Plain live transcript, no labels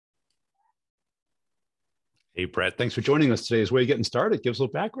Hey, Brett, thanks for joining us today. As we're getting started, give us a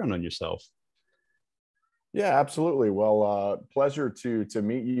little background on yourself. Yeah, absolutely. Well, pleasure to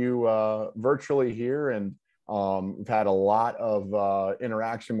meet you virtually here, and we've had a lot of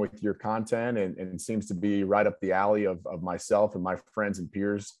interaction with your content, and it seems to be right up the alley of myself and my friends and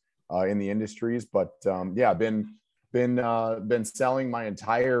peers in the industries. But yeah, been selling my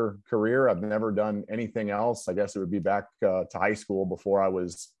entire career. I've never done anything else. I guess it would be back to high school before I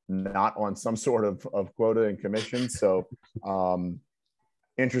was not on some sort of quota and commission. So.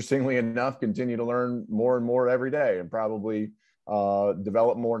 Interestingly enough, continue to learn more and more every day, and probably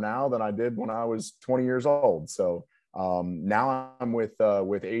develop more now than I did when I was 20 years old. So now I'm with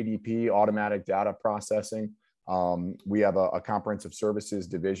ADP, Automatic Data Processing. We have a comprehensive services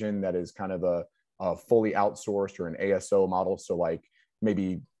division that is kind of a fully outsourced or an ASO model. So like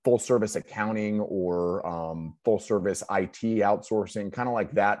maybe full service accounting or full service IT outsourcing, kind of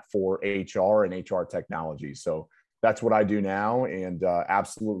like that for HR and HR technology. So that's what I do now, and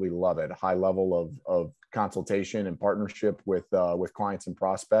absolutely love it. High level of consultation and partnership with clients and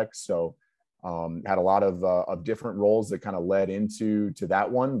prospects. So had a lot of different roles that kind of led into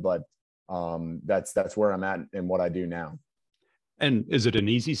that one, but that's where I'm at and what I do now. And is it an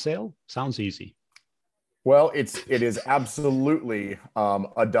easy sale? Sounds easy. Well, it is absolutely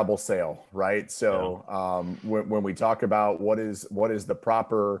a double sale, right? Yeah. So when we talk about what is the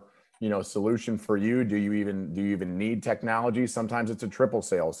proper solution for you, do you even need technology? Sometimes it's a triple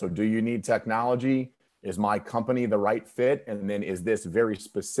sale. So do you need technology? Is my company the right fit? And then is this very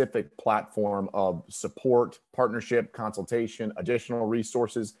specific platform of support, partnership, consultation, additional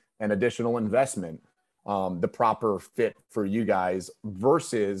resources, and additional investment the proper fit for you guys,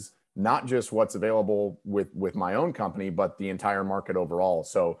 versus not just what's available with my own company, but the entire market overall.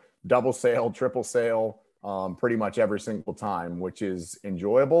 So double sale, triple sale, pretty much every single time, which is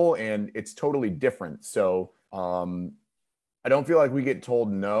enjoyable, and it's totally different. So I don't feel like we get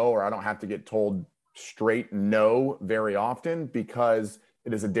told no, or I don't have to get told straight no very often, because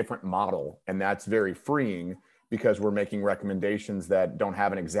it is a different model, and that's very freeing because we're making recommendations that don't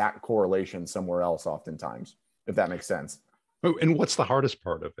have an exact correlation somewhere else oftentimes, if that makes sense. Oh, and what's the hardest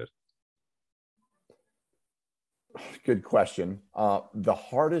part of it? Good question. The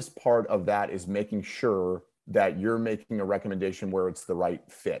hardest part of that is making sure that you're making a recommendation where it's the right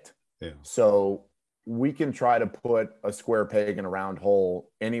fit. Yeah. So we can try to put a square peg in a round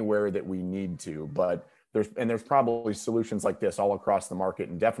hole anywhere that we need to, but there's probably solutions like this all across the market,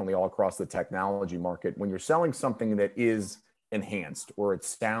 and definitely all across the technology market. When you're selling something that is enhanced or it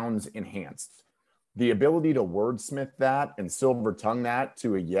sounds enhanced, the ability to wordsmith that and silver tongue that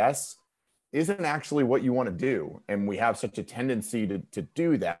to a yes isn't actually what you want to do. And we have such a tendency to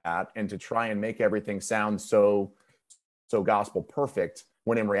do that and to try and make everything sound so gospel perfect,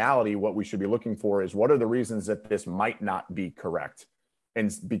 when in reality, what we should be looking for is, what are the reasons that this might not be correct? And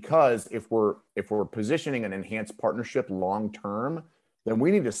because if we're positioning an enhanced partnership long term, then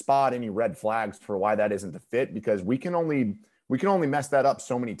we need to spot any red flags for why that isn't the fit, because we can only mess that up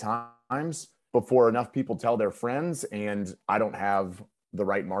so many times before enough people tell their friends, and I don't have the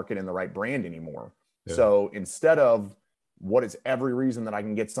right market and the right brand anymore. Yeah. So instead of what is every reason that I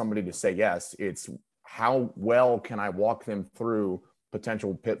can get somebody to say yes, it's how well can I walk them through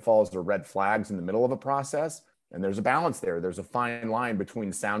potential pitfalls or red flags in the middle of a process. And there's a balance there. There's a fine line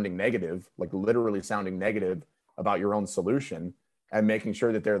between sounding negative, like literally sounding negative about your own solution, and making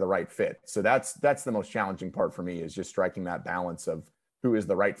sure that they're the right fit. So that's the most challenging part for me, is just striking that balance of who is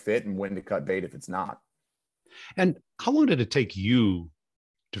the right fit and when to cut bait if it's not. And how long did it take you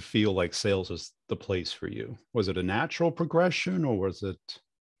to feel like sales is the place for you? Was it a natural progression, or was it?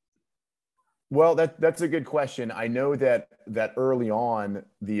 Well, that's a good question. I know that early on,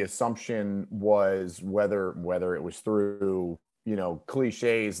 the assumption was, whether it was through,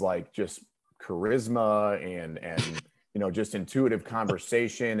 cliches like just charisma and just intuitive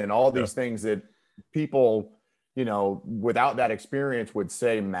conversation and all these things that people, without that experience would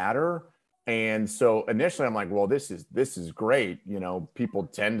say matter. And so initially I'm like, well, this is great. People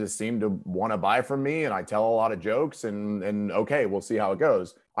tend to seem to want to buy from me, and I tell a lot of jokes, and okay, we'll see how it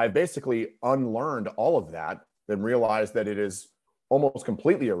goes. I basically unlearned all of that, then realized that it is almost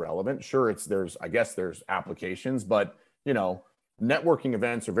completely irrelevant. Sure, there's applications, but networking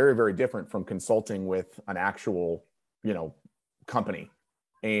events are very, very different from consulting with an actual, company.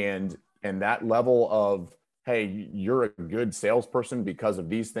 And that level of, hey, you're a good salesperson because of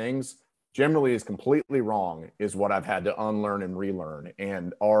these things, generally is completely wrong, is what I've had to unlearn and relearn.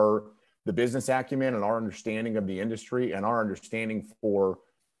 And the business acumen and our understanding of the industry and our understanding for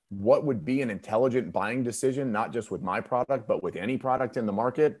what would be an intelligent buying decision, not just with my product, but with any product in the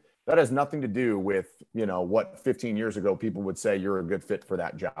market, That has nothing to do with, what 15 years ago people would say you're a good fit for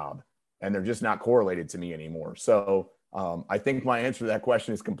that job. And they're just not correlated to me anymore. So I think my answer to that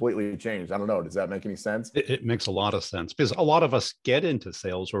question is completely changed. I don't know. Does that make any sense? It makes a lot of sense because a lot of us get into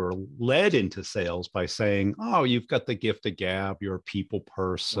sales or are led into sales by saying, oh, you've got the gift of gab, you're a people Right.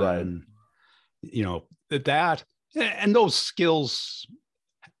 person, that, and those skills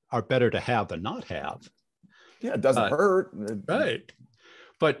are better to have than not have. Yeah, it doesn't hurt. Right.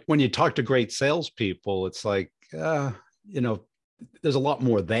 But when you talk to great salespeople, it's like, there's a lot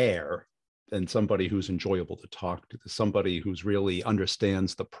more there than somebody who's enjoyable to talk to, somebody who's really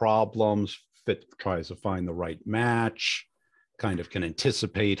understands the problems, tries to find the right match, kind of can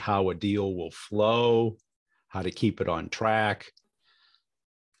anticipate how a deal will flow, how to keep it on track.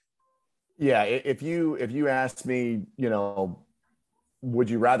 Yeah, if you asked me, would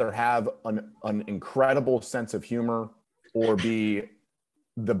you rather have an incredible sense of humor or be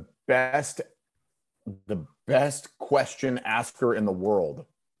the best question asker in the world?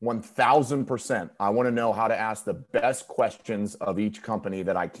 1000%. I want to know how to ask the best questions of each company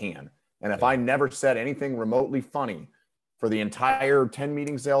that I can. And if I never said anything remotely funny for the entire 10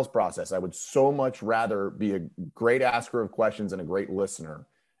 meeting sales process, I would so much rather be a great asker of questions and a great listener.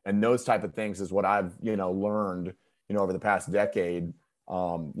 And those type of things is what I've, learned, over the past decade,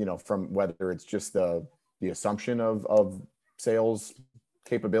 from whether it's just the assumption of sales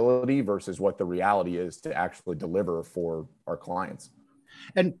capability versus what the reality is to actually deliver for our clients.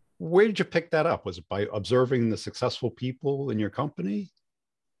 And where did you pick that up? Was it by observing the successful people in your company?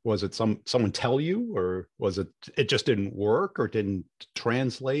 Was it someone tell you, or was it just didn't work or didn't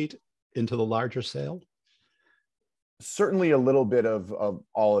translate into the larger sale? Certainly a little bit of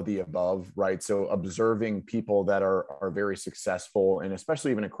all of the above, right? So observing people that are very successful, and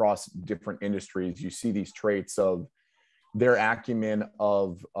especially even across different industries, you see these traits of their acumen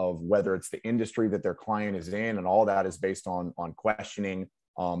of whether it's the industry that their client is in, and all that is based on questioning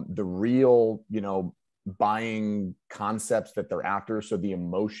the real, buying concepts that they're after. So the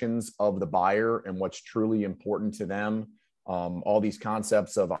emotions of the buyer and what's truly important to them. All these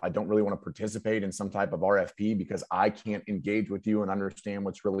concepts of, I don't really want to participate in some type of RFP because I can't engage with you and understand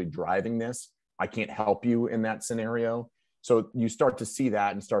what's really driving this. I can't help you in that scenario. So you start to see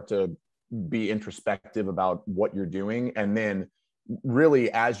that and start to be introspective about what you're doing. And then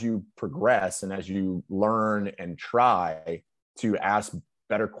really, as you progress and as you learn and try to ask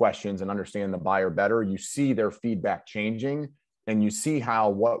better questions and understand the buyer better, you see their feedback changing, and you see how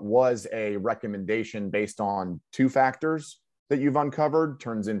what was a recommendation based on 2 factors that you've uncovered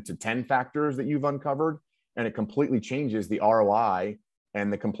turns into 10 factors that you've uncovered, and it completely changes the ROI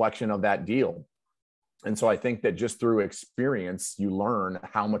and the complexion of that deal. And so I think that just through experience, you learn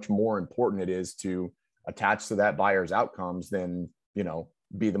how much more important it is to attach to that buyer's outcomes than,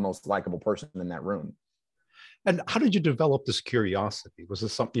 be the most likable person in that room. And how did you develop this curiosity? Was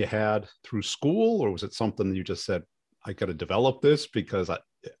this something you had through school, or was it something you just said, I got to develop this because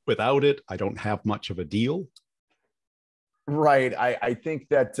without it, I don't have much of a deal? Right. I think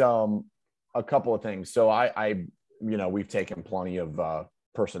that a couple of things. So we've taken plenty of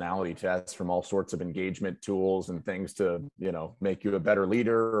personality tests from all sorts of engagement tools and things to, make you a better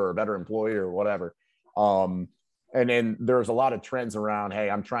leader or a better employee or whatever. And then there's a lot of trends around, hey,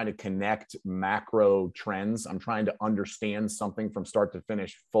 I'm trying to connect macro trends. I'm trying to understand something from start to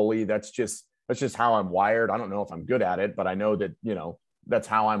finish fully. That's just how I'm wired. I don't know if I'm good at it, but I know that, that's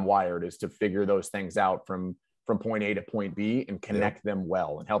how I'm wired, is to figure those things out from point A to point B and connect them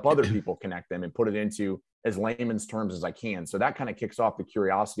well and help other people connect them and put it into as layman's terms as I can. So that kind of kicks off the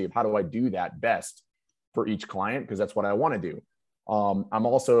curiosity of how do I do that best for each client? Because that's what I want to do. I'm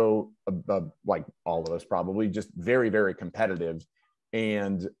also, like all of us probably, just very, very competitive.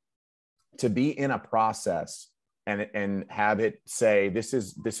 And to be in a process and have it say, this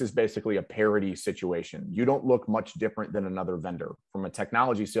is basically a parity situation. You don't look much different than another vendor. From a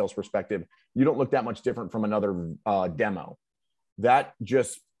technology sales perspective, you don't look that much different from another demo. That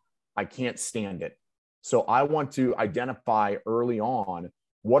just, I can't stand it. So I want to identify early on,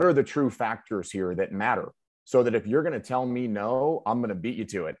 what are the true factors here that matter? So that if you're going to tell me no, I'm going to beat you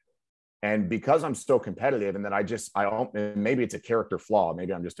to it. And because I'm so competitive, and that maybe it's a character flaw,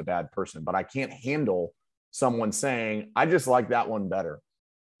 maybe I'm just a bad person, but I can't handle someone saying, I just like that one better.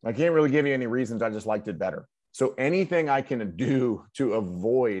 I can't really give you any reasons. I just liked it better. So anything I can do to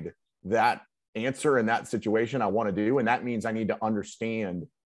avoid that answer in that situation, I want to do. And that means I need to understand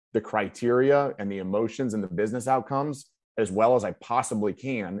the criteria and the emotions and the business outcomes as well as I possibly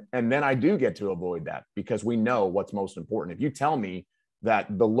can. And then I do get to avoid that because we know what's most important. If you tell me that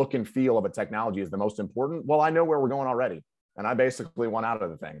the look and feel of a technology is the most important, well, I know where we're going already. And I basically want out of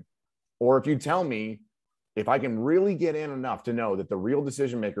the thing. Or if you tell me, if I can really get in enough to know that the real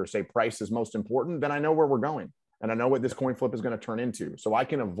decision makers say price is most important, then I know where we're going. And I know what this coin flip is going to turn into. So I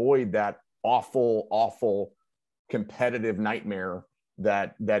can avoid that awful competitive nightmare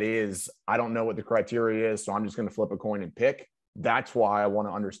that is, I don't know what the criteria is, so I'm just going to flip a coin and pick. That's why I want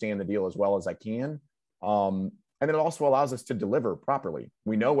to understand the deal as well as I can. And then it also allows us to deliver properly.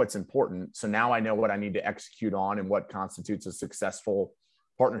 We know what's important. So now I know what I need to execute on and what constitutes a successful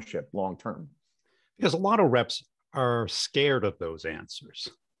partnership long term. Because a lot of reps are scared of those answers.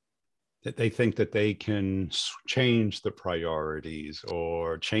 That they think that they can change the priorities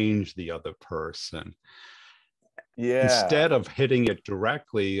or change the other person. Yeah. Instead of hitting it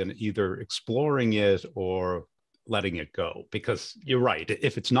directly and either exploring it or letting it go. Because you're right.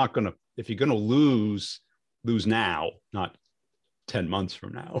 If you're going to lose now, not 10 months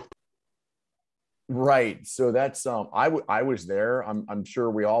from now. Right. So that's I was there. I'm sure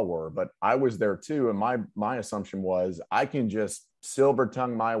we all were, but I was there too. And my assumption was I can just silver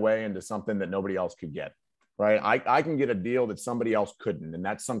tongue my way into something that nobody else could get. Right. I can get a deal that somebody else couldn't. And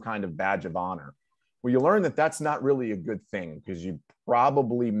that's some kind of badge of honor. Well, you learn that that's not really a good thing because you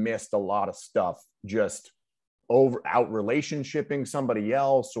probably missed a lot of stuff just out relationshiping somebody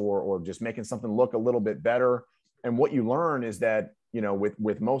else or just making something look a little bit better. And what you learn is that,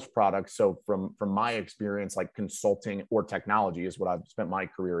 with most products, so from my experience, like consulting or technology is what I've spent my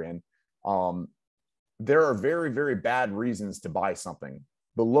career in, there are very, very bad reasons to buy something.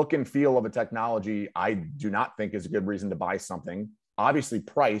 The look and feel of a technology, I do not think is a good reason to buy something. Obviously,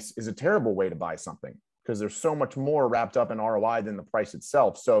 price is a terrible way to buy something because there's so much more wrapped up in ROI than the price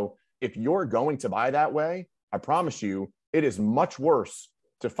itself. So if you're going to buy that way, I promise you, it is much worse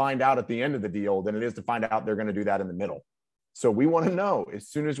to find out at the end of the deal than it is to find out they're going to do that in the middle. So we want to know as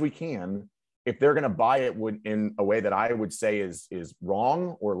soon as we can if they're going to buy it in a way that I would say is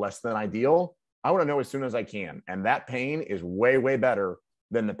wrong or less than ideal. I want to know as soon as I can. And that pain is way, way better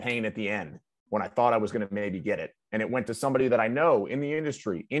than the pain at the end when I thought I was going to maybe get it. And it went to somebody that I know in the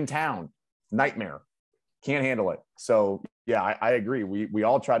industry, in town, nightmare, can't handle it. So yeah, I agree. We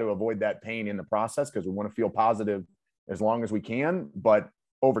all try to avoid that pain in the process because we want to feel positive as long as we can. But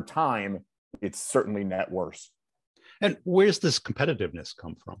over time, it's certainly net worse. And where's this competitiveness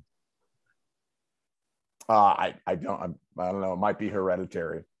come from? I don't know. It might be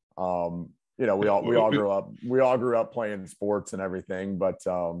hereditary. We all grew up playing sports and everything, but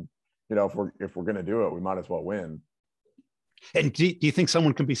if we're going to do it, we might as well win. And do you think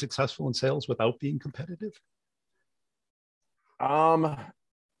someone can be successful in sales without being competitive?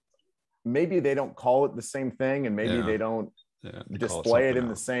 Maybe they don't call it the same thing, and maybe they don't display it in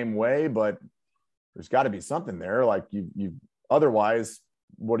the same way, but there's got to be something there. Like you otherwise,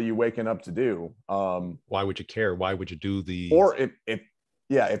 what are you waking up to do? Why would you care? Why would you do the? Or if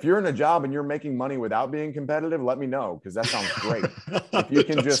you're in a job and you're making money without being competitive, let me know because that sounds great. If you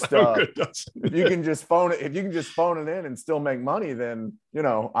can just phone it in and still make money, then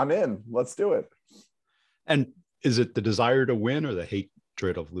I'm in. Let's do it. And is it the desire to win or the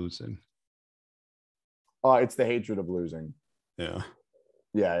hatred of losing? It's the hatred of losing. Yeah.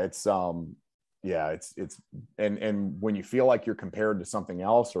 It's and when you feel like you're compared to something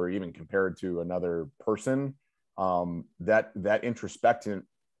else or even compared to another person, that introspection,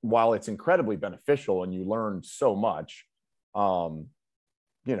 while it's incredibly beneficial and you learn so much, that's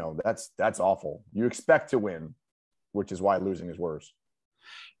awful. You expect to win, which is why losing is worse.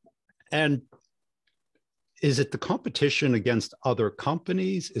 And is it the competition against other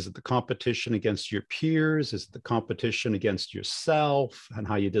companies? Is it the competition against your peers? Is it the competition against yourself and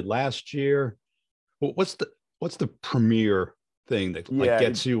how you did last year? Well, what's the premier thing that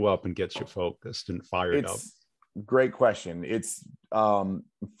gets you up and gets you focused and fired up? Great question. It's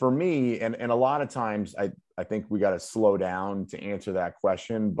for me, and a lot of times I think we got to slow down to answer that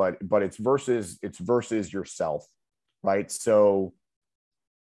question, but it's versus yourself, right? So,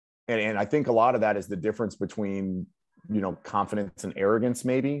 and I think a lot of that is the difference between confidence and arrogance,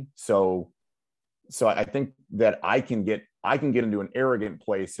 maybe. So I think that I can get into an arrogant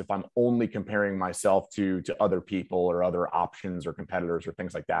place if I'm only comparing myself to other people or other options or competitors or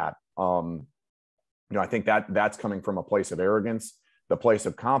things like that. I think that's coming from a place of arrogance. The place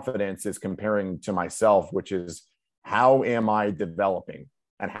of confidence is comparing to myself, which is how am I developing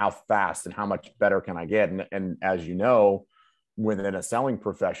and how fast and how much better can I get? And as you know, within a selling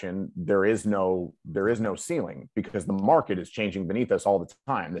profession, there is no ceiling because the market is changing beneath us all the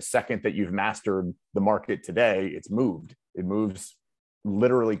time. The second that you've mastered the market today, it moves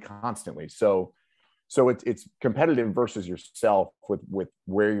literally constantly. So So it's competitive versus yourself with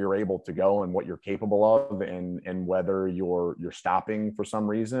where you're able to go and what you're capable of, and whether you're stopping for some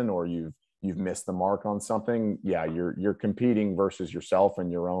reason or you've missed the mark on something. Yeah, you're competing versus yourself and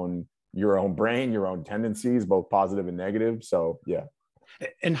your own brain, your own tendencies, both positive and negative. So yeah.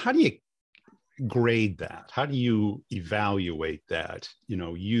 And how do you grade that? How do you evaluate that?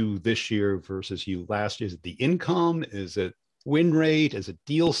 You this year versus you last year. Is it the income? Is it win rate? Is it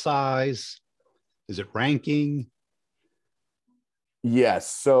deal size? Is it ranking?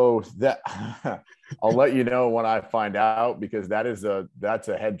 Yes. So that I'll let you know when I find out, because that's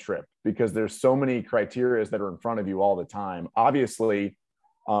a head trip, because there's so many criteria that are in front of you all the time. Obviously,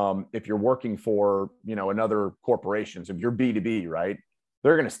 if you're working for, another corporation, so if you're B2B, right,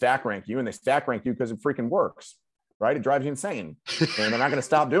 they're going to stack rank you, and they stack rank you because it freaking works, right? It drives you insane, and they're not going to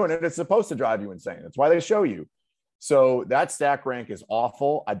stop doing it. It's supposed to drive you insane. That's why they show you. So that stack rank is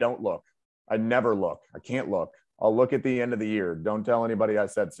awful. I don't look. I never look. I can't look. I'll look at the end of the year. Don't tell anybody I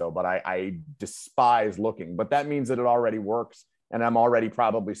said so, but I despise looking. But that means that it already works, and I'm already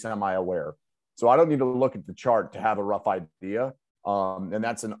probably semi-aware. So I don't need to look at the chart to have a rough idea. And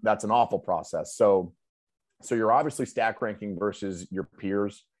that's an awful process. So you're obviously stack ranking versus your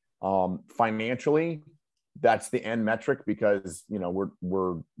peers. Financially, that's the end metric, because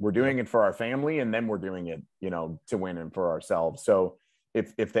we're doing it for our family, and then we're doing it to win and for ourselves. So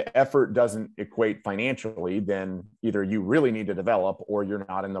if the effort doesn't equate financially, then either you really need to develop, or you're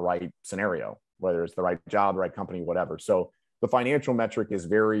not in the right scenario, whether it's the right job, the right company, whatever. So the financial metric is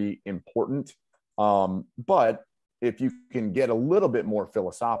very important. But if you can get a little bit more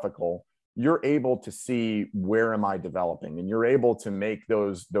philosophical, you're able to see, where am I developing? And you're able to make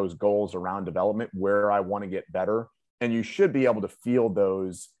those goals around development, where I want to get better. And you should be able to feel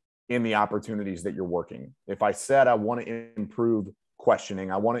those in the opportunities that you're working. If I said I want to improve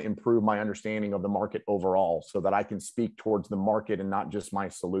questioning, I want to improve my understanding of the market overall, so that I can speak towards the market and not just my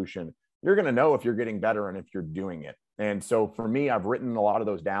solution, you're going to know if you're getting better and if you're doing it. And so for me, I've written a lot of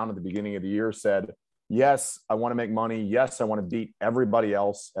those down at the beginning of the year, said, yes, I want to make money. Yes, I want to beat everybody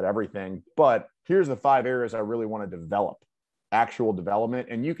else at everything. But here's the 5 areas I really want to develop, actual development.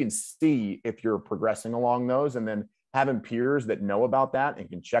 And you can see if you're progressing along those. And then having peers that know about that and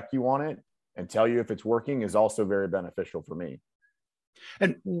can check you on it and tell you if it's working is also very beneficial for me.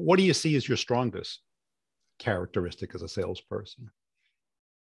 And what do you see as your strongest characteristic as a salesperson?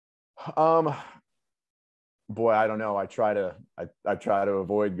 Boy, I don't know. I try to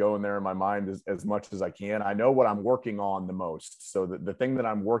avoid going there in my mind as much as I can. I know what I'm working on the most. So the thing that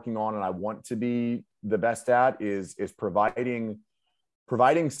I'm working on and I want to be the best at is providing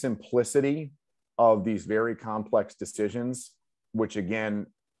simplicity of these very complex decisions, which again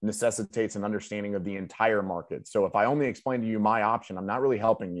necessitates an understanding of the entire market. So if I only explain to you my option, I'm not really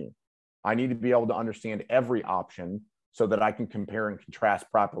helping you. I need to be able to understand every option so that I can compare and contrast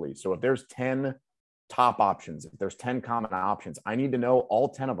properly. So if there's 10 top options, if there's 10 common options, I need to know all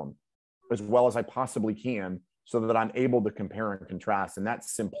 10 of them as well as I possibly can, so that I'm able to compare and contrast. And that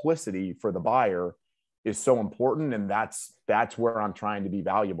simplicity for the buyer is so important. And that's where I'm trying to be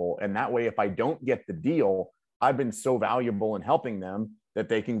valuable. And that way, if I don't get the deal, I've been so valuable in helping them that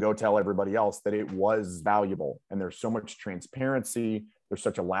they can go tell everybody else that it was valuable. And there's so much transparency. There's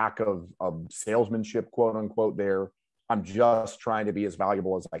such a lack of salesmanship, quote unquote, there. I'm just trying to be as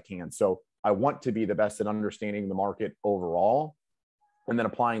valuable as I can. So I want to be the best at understanding the market overall, and then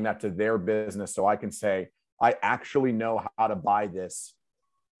applying that to their business. So I can say, I actually know how to buy this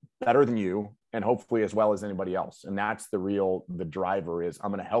better than you, and hopefully as well as anybody else. And that's the driver is,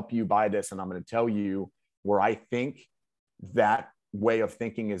 I'm going to help you buy this, and I'm going to tell you where I think that way of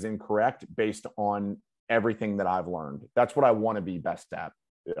thinking is incorrect based on everything that I've learned. That's what I want to be best at,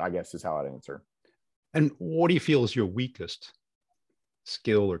 I guess, is how I'd answer. And what do you feel is your weakest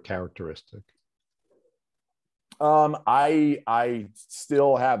skill or characteristic? I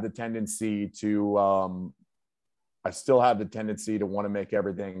still have the tendency to want to make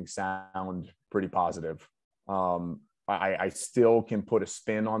everything sound pretty positive. I still can put a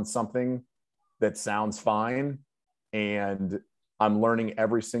spin on something that sounds fine, and I'm learning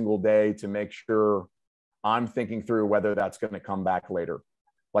every single day to make sure I'm thinking through whether that's going to come back later.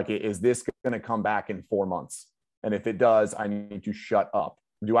 Like, is this going to come back in 4 months? And if it does, I need to shut up.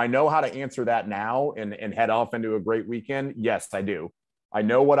 Do I know how to answer that now and head off into a great weekend? Yes, I do. I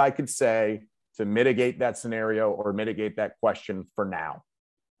know what I could say to mitigate that scenario or mitigate that question for now.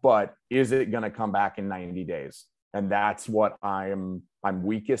 But is it going to come back in 90 days? And that's what I'm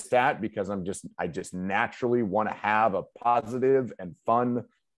weakest at, because I just naturally want to have a positive and fun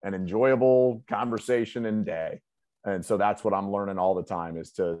and enjoyable conversation and day. And so that's what I'm learning all the time,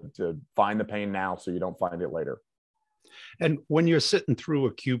 is to find the pain now so you don't find it later. And when you're sitting through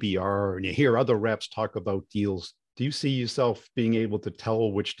a QBR and you hear other reps talk about deals, do you see yourself being able to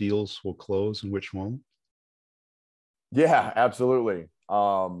tell which deals will close and which won't? Yeah, absolutely.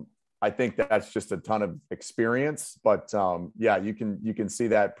 I think that's just a ton of experience, but yeah, you can see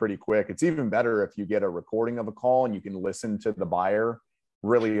that pretty quick. It's even better if you get a recording of a call and you can listen to the buyer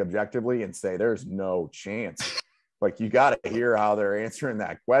really objectively and say, there's no chance. Like, you got to hear how they're answering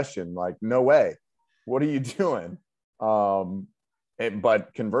that question. Like, no way. What are you doing?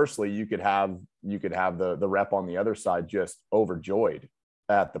 But conversely, you could have the rep on the other side just overjoyed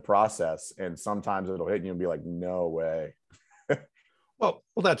at the process, and sometimes it'll hit you and be like, no way. Well,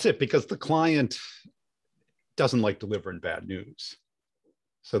 that's it, because the client doesn't like delivering bad news.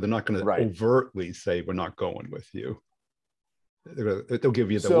 So they're not going to overtly say, we're not going with you. They'll give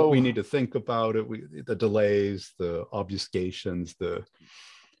you what we need to think about it, the delays, the obfuscations,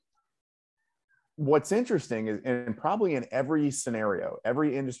 What's interesting is, and probably in every scenario,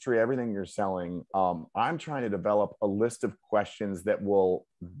 every industry, everything you're selling, I'm trying to develop a list of questions that will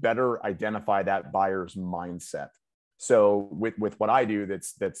better identify that buyer's mindset. So with what I do,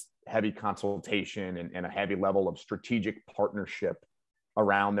 that's heavy consultation and a heavy level of strategic partnership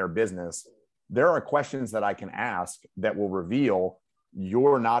around their business, there are questions that I can ask that will reveal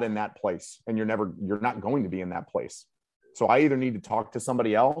you're not in that place, and you're not going to be in that place. So I either need to talk to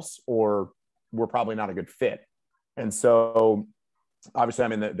somebody else, or we're probably not a good fit. And so obviously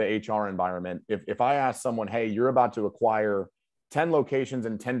I'm in the HR environment. If I ask someone, hey, you're about to acquire 10 locations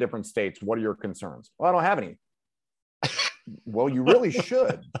in 10 different states, what are your concerns? Well, I don't have any. Well, you really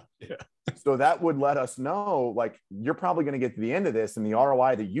should. Yeah. So that would let us know, like, you're probably going to get to the end of this, and the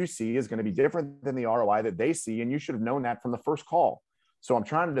ROI that you see is going to be different than the ROI that they see. And you should have known that from the first call. So I'm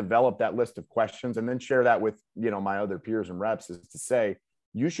trying to develop that list of questions and then share that with, my other peers and reps, is to say,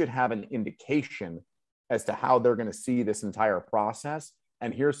 you should have an indication as to how they're going to see this entire process.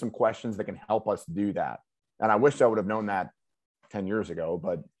 And here's some questions that can help us do that. And I wish I would have known that 10 years ago,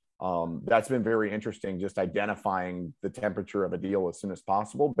 but that's been very interesting, just identifying the temperature of a deal as soon as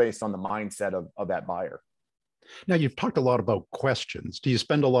possible based on the mindset of that buyer. Now, you've talked a lot about questions. Do you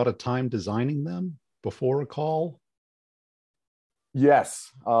spend a lot of time designing them before a call? Yes.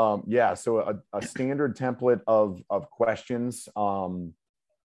 Yeah. So a standard template of questions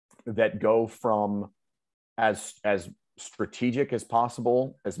that go from as strategic as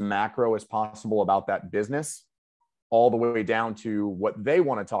possible, as macro as possible about that business, all the way down to what they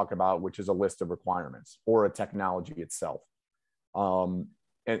want to talk about, which is a list of requirements or a technology itself.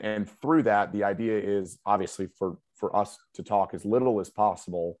 And through that, the idea is obviously for us to talk as little as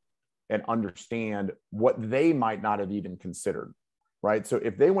possible and understand what they might not have even considered, right? So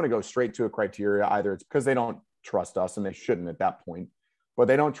if they want to go straight to a criteria, either it's because they don't trust us, and they shouldn't at that point, but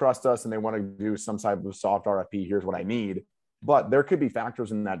they don't trust us and they want to do some type of soft RFP, here's what I need. But there could be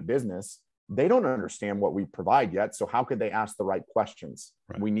factors in that business they don't understand what we provide yet. So how could they ask the right questions?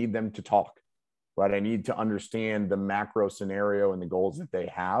 Right. We need them to talk, right? I need to understand the macro scenario and the goals that they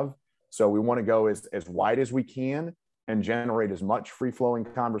have. So we want to go as wide as we can and generate as much free-flowing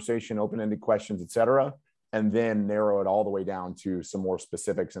conversation, open-ended questions, et cetera, and then narrow it all the way down to some more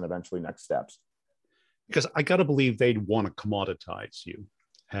specifics and eventually next steps. Because I got to believe they'd want to commoditize you,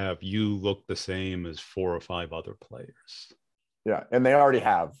 have you look the same as 4 or 5 other players. Yeah, and they already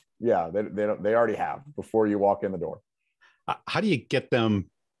have. Yeah, they already have before you walk in the door. How do you get them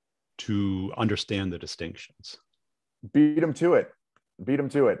to understand the distinctions? Beat them to it. Beat them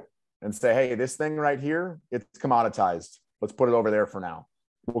to it and say, hey, this thing right here, it's commoditized. Let's put it over there for now.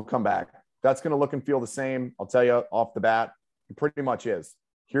 We'll come back. That's going to look and feel the same. I'll tell you off the bat, it pretty much is.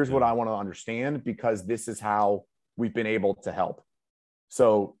 Here's what I want to understand, because this is how we've been able to help.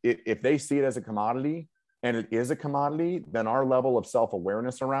 So if they see it as a commodity, and it is a commodity, then our level of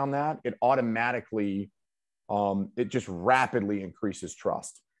self-awareness around that, it automatically, it just rapidly increases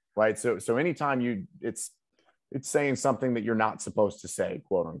trust, right? So anytime it's saying something that you're not supposed to say,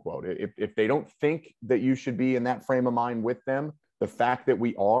 quote unquote. If they don't think that you should be in that frame of mind with them, the fact that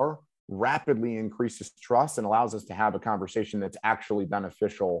we are rapidly increases trust and allows us to have a conversation that's actually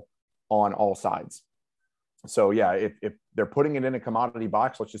beneficial on all sides. So yeah, if they're putting it in a commodity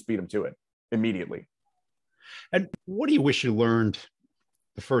box, let's just beat them to it immediately. And what do you wish you learned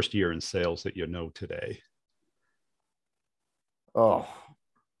the first year in sales that you know today? Oh,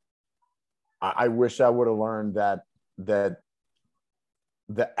 I wish I would have learned that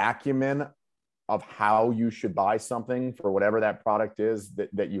the acumen of how you should buy something for whatever that product is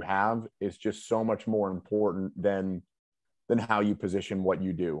that you have is just so much more important than how you position what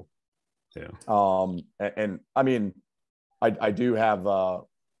you do. Yeah. And I mean, I do have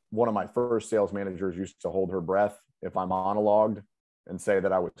one of my first sales managers used to hold her breath if I monologued and say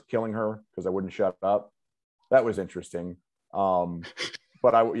that I was killing her because I wouldn't shut up. That was interesting.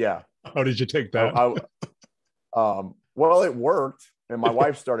 But yeah. How did you take that? Well, it worked, and my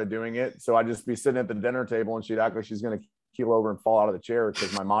wife started doing it. So I'd just be sitting at the dinner table, and she'd act like she's going to keel over and fall out of the chair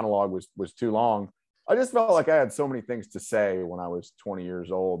because my monologue was too long. I just felt like I had so many things to say when I was 20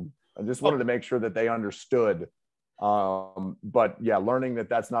 years old. I just wanted to make sure that they understood. But yeah, learning that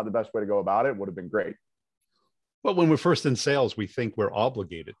that's not the best way to go about it would have been great. Well, when we're first in sales, we think we're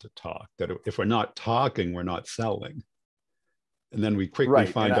obligated to talk, that if we're not talking, we're not selling. And then we quickly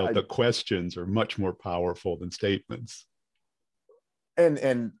find out that questions are much more powerful than statements.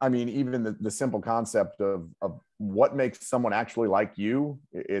 And I mean, even the simple concept of what makes someone actually like you,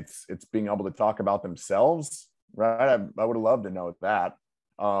 it's being able to talk about themselves, right? I would have loved to know that.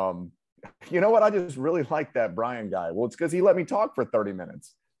 You know what? I just really like that Brian guy. Well, it's because he let me talk for 30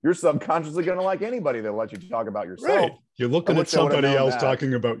 minutes. You're subconsciously going to like anybody that lets you talk about yourself. Right. You're looking at somebody else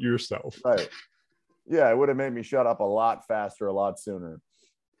talking about yourself. Right. Yeah, it would have made me shut up a lot faster, a lot sooner.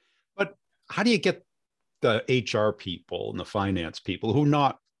 But how do you get the HR people and the finance people who are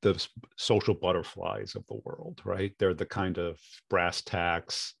not the social butterflies of the world, right? They're the kind of brass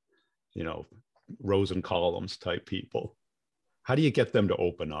tacks, rows and columns type people. How do you get them to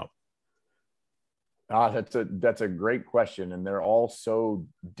open up? That's a great question. And they're all so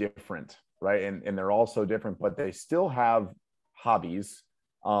different, right? And they're all so different, but they still have hobbies.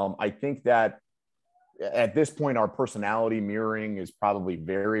 I think that at this point, our personality mirroring is probably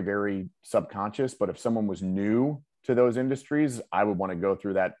very, very subconscious. But if someone was new to those industries, I would want to go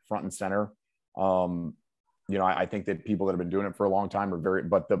through that front and center. I think that people that have been doing it for a long time are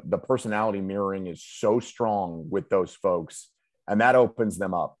but the personality mirroring is so strong with those folks, and that opens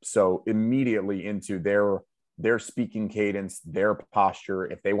them up. So immediately into their speaking cadence, their posture.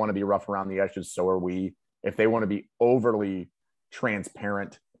 If they want to be rough around the edges, so are we. If they want to be overly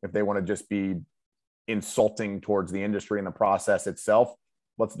transparent, if they want to just be insulting towards the industry and the process itself,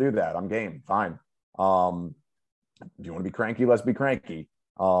 let's do that. I'm game. Fine. If you want to be cranky, let's be cranky.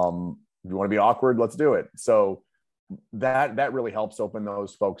 If you want to be awkward, let's do it. So that really helps open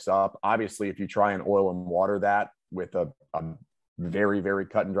those folks up. Obviously, if you try and oil and water that with a very, very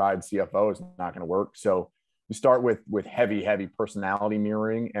cut and dried CFO, it's not going to work. So you start with heavy personality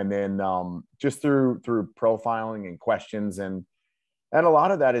mirroring, and then just through profiling and questions, and a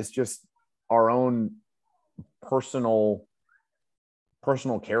lot of that is just our own personal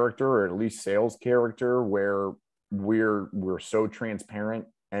character, or at least sales character, where we're so transparent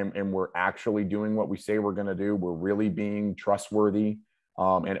and we're actually doing what we say we're going to do. We're really being trustworthy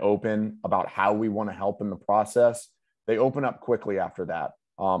and open about how we want to help in the process. They open up quickly after that.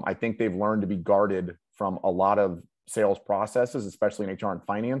 I think they've learned to be guarded from a lot of sales processes, especially in HR and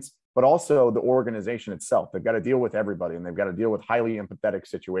finance, but also the organization itself. They've got to deal with everybody, and they've got to deal with highly empathetic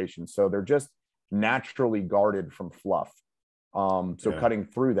situations. So they're just naturally guarded from fluff. Cutting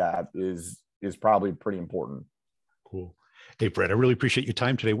through that is probably pretty important. Cool. Hey, Brett, I really appreciate your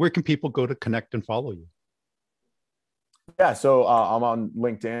time today. Where can people go to connect and follow you? Yeah, so I'm on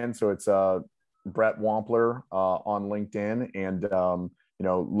LinkedIn. So it's Brett Wampler on LinkedIn, and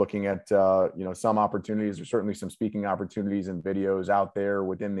looking at some opportunities. There's certainly some speaking opportunities and videos out there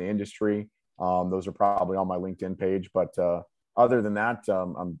within the industry. Those are probably on my LinkedIn page. But other than that,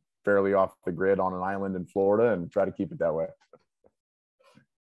 I'm fairly off the grid on an island in Florida, and try to keep it that way.